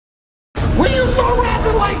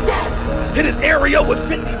area with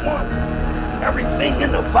 51. Everything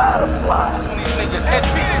in the Vada flies. These niggas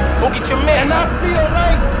SP, go get your man. And I feel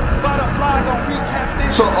like Vada fly gonna recap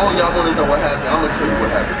this. So, oh, y'all want to know what happened? I'm gonna tell you what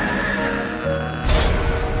happened.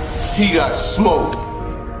 He got smoked.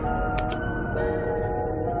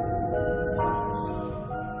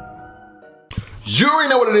 You already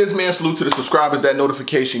know what it is, man. Salute to the subscribers, that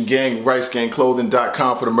notification gang,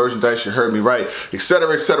 RiceGangClothing.com for the merchandise. You heard me right,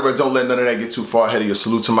 etc., etc. Don't let none of that get too far ahead of you.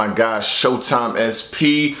 Salute to my guy, Showtime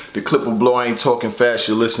SP. The clip will blow. I ain't talking fast.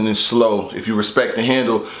 You're listening slow. If you respect the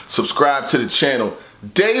handle, subscribe to the channel.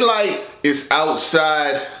 Daylyt is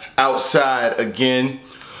outside again.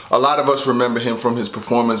 A lot of us remember him from his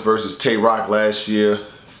performance versus Tay Rock last year.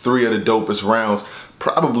 3 of the dopest rounds,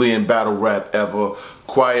 probably in battle rap ever.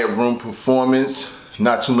 Quiet room performance,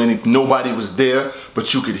 not too many, nobody was there,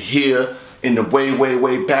 but you could hear in the way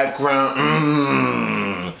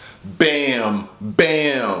background, bam,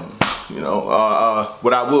 bam. You know,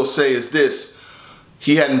 what I will say is this: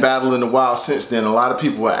 he hadn't battled in a while since then. A lot of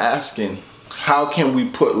people were asking, how can we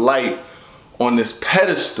put Lyt on this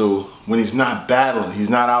pedestal when he's not battling, he's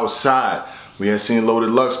not outside? We had seen Loaded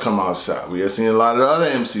Lux come outside. We had seen a lot of the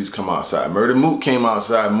other MCs come outside. Murder Mook came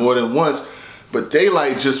outside more than once. But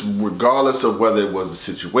Daylyt, just regardless of whether it was the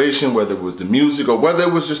situation, whether it was the music, or whether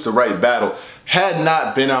it was just the right battle, had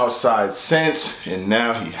not been outside since, and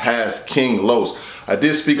now he has King Los. I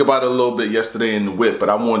did speak about it a little bit yesterday in the whip, but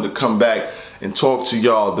I wanted to come back and talk to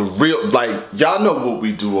y'all the real, like, y'all know what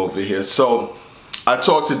we do over here. So I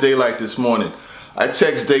talked to Daylyt this morning. I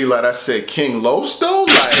text Daylyt, I said, King Los though?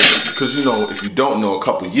 Like, because you know, if you don't know, a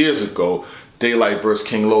couple years ago, Daylyt versus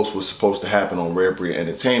King Los was supposed to happen on Rare Breed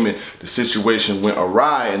Entertainment. The situation went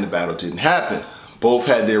awry and the battle didn't happen. Both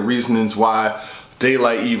had their reasonings why.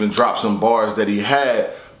 Daylyt even dropped some bars that he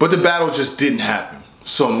had, but the battle just didn't happen.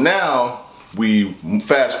 So now we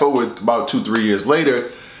fast forward about 2-3 years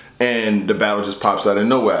later, and the battle just pops out of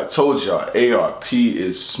nowhere. I told y'all, ARP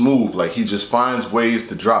is smooth. Like, he just finds ways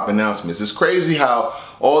to drop announcements. It's crazy how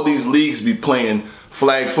all these leagues be playing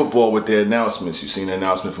flag football with their announcements. You've seen an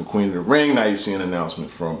announcement from Queen of the Ring. Now you've seen an announcement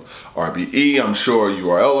from RBE. I'm sure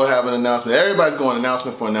URL will have an announcement. Everybody's going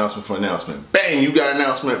announcement for announcement for announcement. Bang, you got an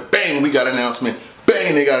announcement. Bang, we got an announcement.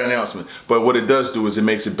 Bang, they got an announcement. But what it does do is it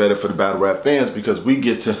makes it better for the battle rap fans, because we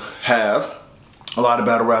get to have a lot of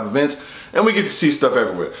battle rap events and we get to see stuff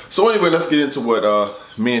everywhere. So anyway, let's get into what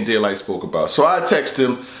me and Daylyt spoke about. So I texted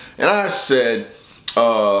him and I said,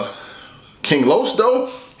 King Los though?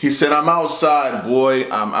 He said, I'm outside, boy,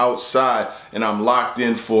 I'm outside, and I'm locked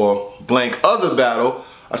in for blank other battle.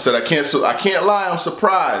 I said, I can't lie, I'm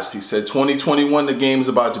surprised. He said, 2021, the game's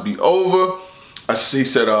about to be over. He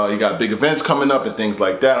said he got big events coming up and things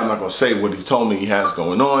like that. I'm not gonna say what he told me he has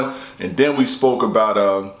going on. And then we spoke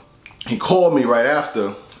about, he called me right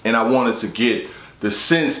after, and I wanted to get the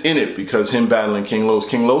sense in it, because him battling King Los.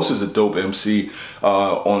 King Los is a dope MC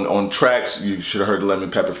on tracks. You should have heard the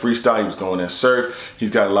Lemon Pepper freestyle. He was going at Surf.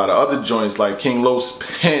 He's got a lot of other joints. Like, King Los'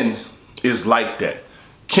 pen is like that.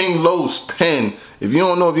 King Los' pen, if you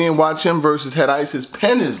don't know, if you ain't watch him versus Head Ice, his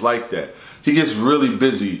pen is like that. He gets really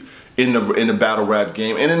busy in the battle rap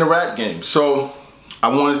game and in the rap game. So I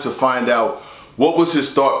wanted to find out what was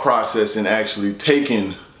his thought process in actually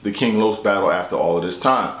taking the King Los battle after all of this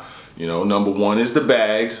time. You know, number 1 is the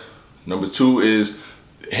bag. Number 2 is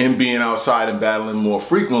him being outside and battling more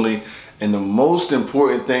frequently. And the most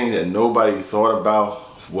important thing that nobody thought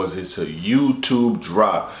about was it's a YouTube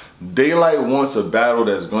drop. Daylyt wants a battle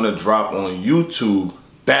that's gonna drop on YouTube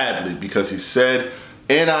badly, because he said,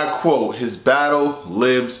 and I quote, his battle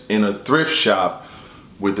lives in a thrift shop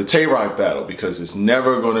with the Tay Rock battle, because it's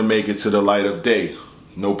never gonna make it to the light of day.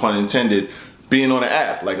 No pun intended, being on the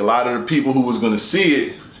app. Like, a lot of the people who was gonna see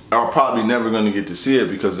it are probably never going to get to see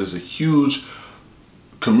it, because there's a huge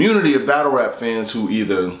community of battle rap fans who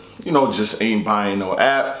either, you know, just ain't buying no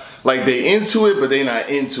app. Like, they into it, but they not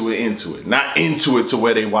into it. Not into it to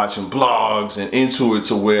where they watching blogs, and into it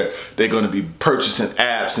to where they're going to be purchasing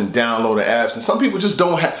apps and downloading apps. And some people just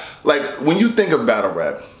don't have, like, when you think of battle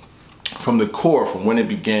rap, from the core, from when it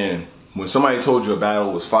began, when somebody told you a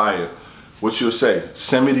battle was fire, what you'll say?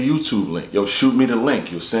 Send me the YouTube link. Yo, shoot me the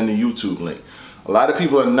link. You'll send the YouTube link. A lot of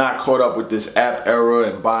people are not caught up with this app era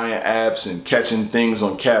and buying apps and catching things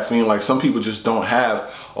on caffeine. Like, some people just don't have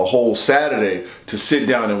a whole Saturday to sit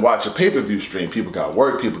down and watch a pay-per-view stream. People got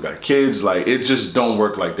work, people got kids. Like, it just don't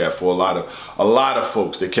work like that for a lot of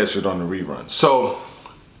folks that catch it on the rerun. So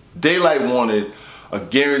Daylyt wanted a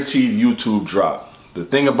guaranteed YouTube drop. The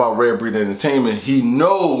thing about Rare Breed Entertainment, he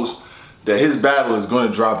knows that his battle is going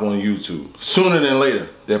to drop on YouTube sooner than later.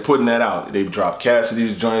 They're putting that out. They dropped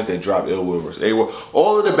Cassidy's joints. They dropped Ill Will vs. A-Will.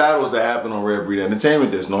 All of the battles that happen on Rare Breed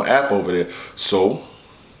Entertainment, there's no app over there. So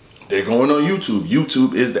they're going on YouTube.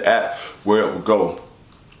 YouTube is the app where it will go.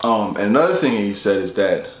 And another thing he said is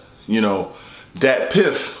that, you know, that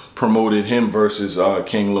Piff promoted him versus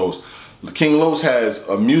King Los. King Los has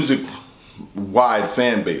a music-wide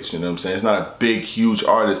fan base, you know what I'm saying? It's not a big, huge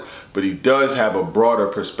artist, but he does have a broader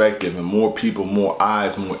perspective, and more people, more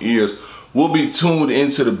eyes, more ears will be tuned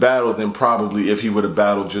into the battle than probably if he would have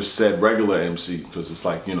battled just said regular MC, because it's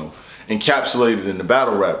like, you know, encapsulated in the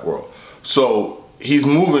battle rap world. So he's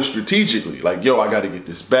moving strategically, like, yo, I got to get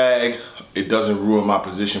this bag. It doesn't ruin my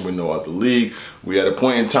position with no other league. We at a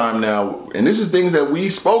point in time now, and this is things that we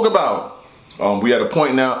spoke about. We at a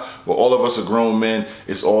point now where all of us are grown men.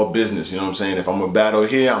 It's all business, you know what I'm saying? If I'm gonna battle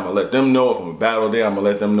here, I'm gonna let them know. If I'm gonna battle there, I'm gonna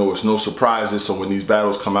let them know. It's no surprises. So when these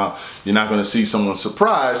battles come out, you're not gonna see someone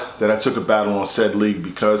surprised that I took a battle on said league,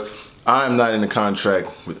 because I'm not in a contract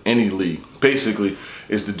with any league. Basically,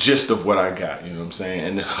 it's the gist of what I got, you know what I'm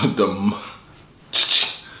saying? And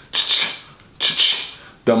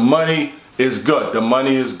the money is good. The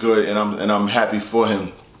money is good, and I'm happy for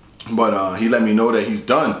him. But he let me know that he's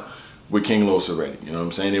done with King Los already. You know what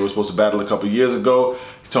I'm saying? They were supposed to battle a couple years ago.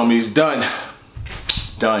 He told me he's done.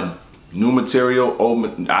 Done. New material,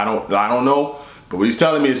 old, I don't know. But what he's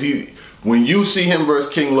telling me is when you see him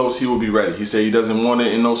versus King Los, he will be ready. He said he doesn't want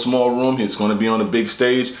it in no small room. He's going to be on a big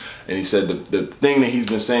stage. And he said the thing that he's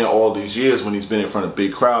been saying all these years when he's been in front of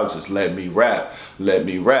big crowds is, let me rap, let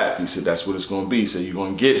me rap. He said that's what it's going to be. He said you're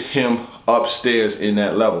going to get him upstairs in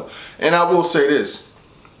that level. And I will say this.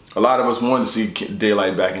 A lot of us wanted to see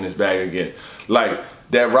Daylyt back in his bag again. Like,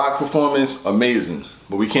 that rock performance, amazing.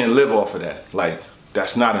 But we can't live off of that. Like,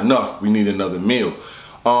 that's not enough. We need another meal.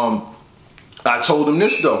 I told him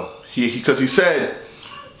this, though. Because he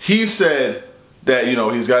said that, you know,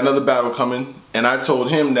 he's got another battle coming. And I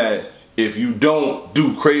told him that if you don't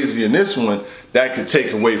do crazy in this one, that could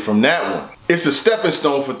take away from that one. It's a stepping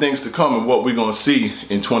stone for things to come and what we're going to see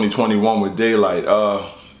in 2021 with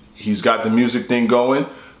Daylyt. He's got the music thing going.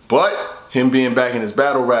 But him being back in his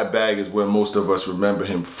battle rap bag is where most of us remember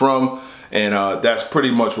him from. And that's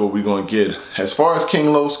pretty much what we're going to get. As far as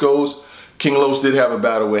King Los goes, King Los did have a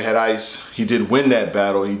battle with Head Ice. He did win that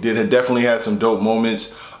battle. He definitely had some dope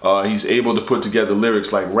moments. He's able to put together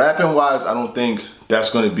lyrics. Like, rapping wise, I don't think that's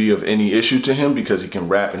going to be of any issue to him, because he can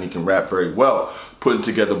rap, and he can rap very well. Putting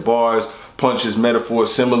together bars, punches,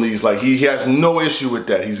 metaphors, similes. Like, he has no issue with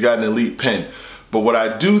that. He's got an elite pen. But what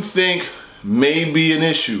I do think may be an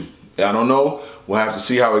issue, I don't know, we'll have to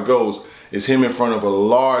see how it goes, is him in front of a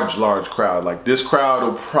large crowd. Like, this crowd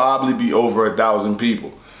will probably be over 1,000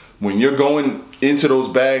 people. When you're going into those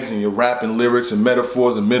bags and you're rapping lyrics and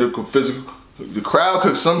metaphors and medical, physical, the crowd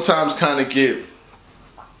could sometimes kind of get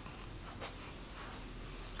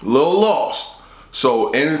a little lost.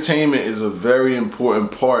 So entertainment is a very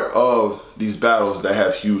important part of these battles that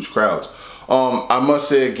have huge crowds. I must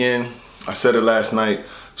say again, I said it last night,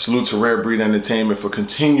 salute to Rare Breed Entertainment for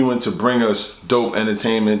continuing to bring us dope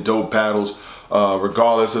entertainment, dope battles,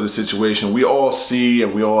 regardless of the situation. We all see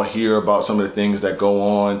and we all hear about some of the things that go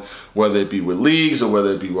on, whether it be with leagues or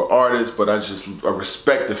whether it be with artists, but I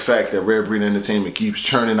respect the fact that Rare Breed Entertainment keeps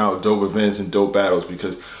churning out dope events and dope battles,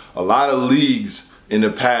 because a lot of leagues in the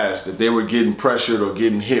past, that they were getting pressured or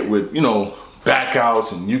getting hit with, you know,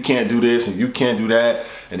 backouts, and you can't do this and you can't do that,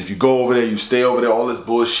 and if you go over there, you stay over there, all this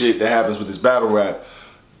bullshit that happens with this battle rap.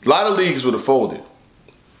 A lot of leagues would have folded.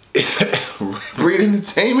 Breed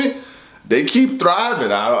Entertainment, they keep thriving.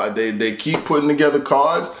 They keep putting together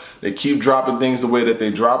cards. They keep dropping things the way that they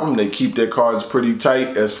drop them. They keep their cards pretty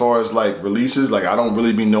tight as far as like releases. Like, I don't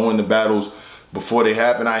really be knowing the battles before they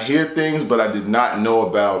happen. I hear things, but I did not know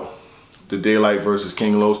about the Daylyt versus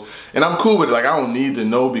King Los. And I'm cool with it. Like, I don't need to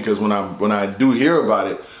know, because when I do hear about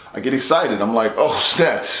it, I get excited. I'm like, oh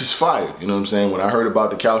snap, this is fire. You know what I'm saying? When I heard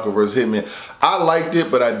about the Calico versus Hitman, I liked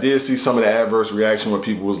it, but I did see some of the adverse reaction where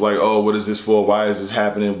people was like, oh, what is this for? Why is this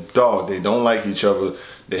happening? Dog, they don't like each other.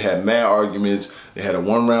 They had mad arguments. They had a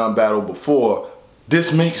 1-round battle before.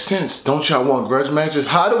 This makes sense. Don't y'all want grudge matches?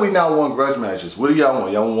 How do we not want grudge matches? What do y'all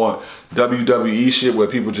want? Y'all want WWE shit where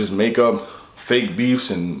people just make up fake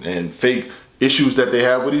beefs and fake issues that they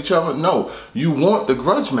have with each other? No, you want the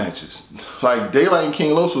grudge matches. Like, Daylyt and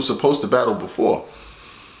King Los was supposed to battle before.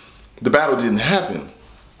 The battle didn't happen.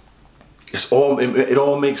 It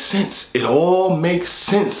all makes sense. It all makes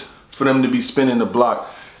sense for them to be spinning the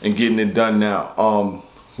block and getting it done now.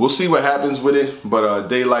 We'll see what happens with it, but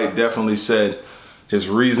Daylyt definitely said his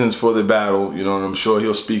reasons for the battle, you know, and I'm sure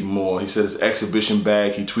he'll speak more. He said his exhibition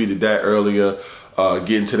bag, he tweeted that earlier,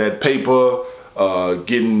 getting to that paper,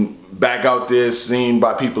 getting back out there, seen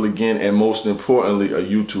by people again, and most importantly, a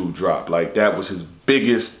YouTube drop. Like, that was his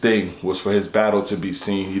biggest thing, was for his battle to be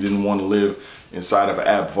seen. He didn't want to live inside of an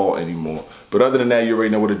app vault anymore. But other than that, you already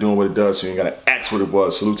know what it doing, what it does, so you ain't gotta ask what it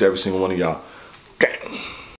was. Salute to every single one of y'all. Okay.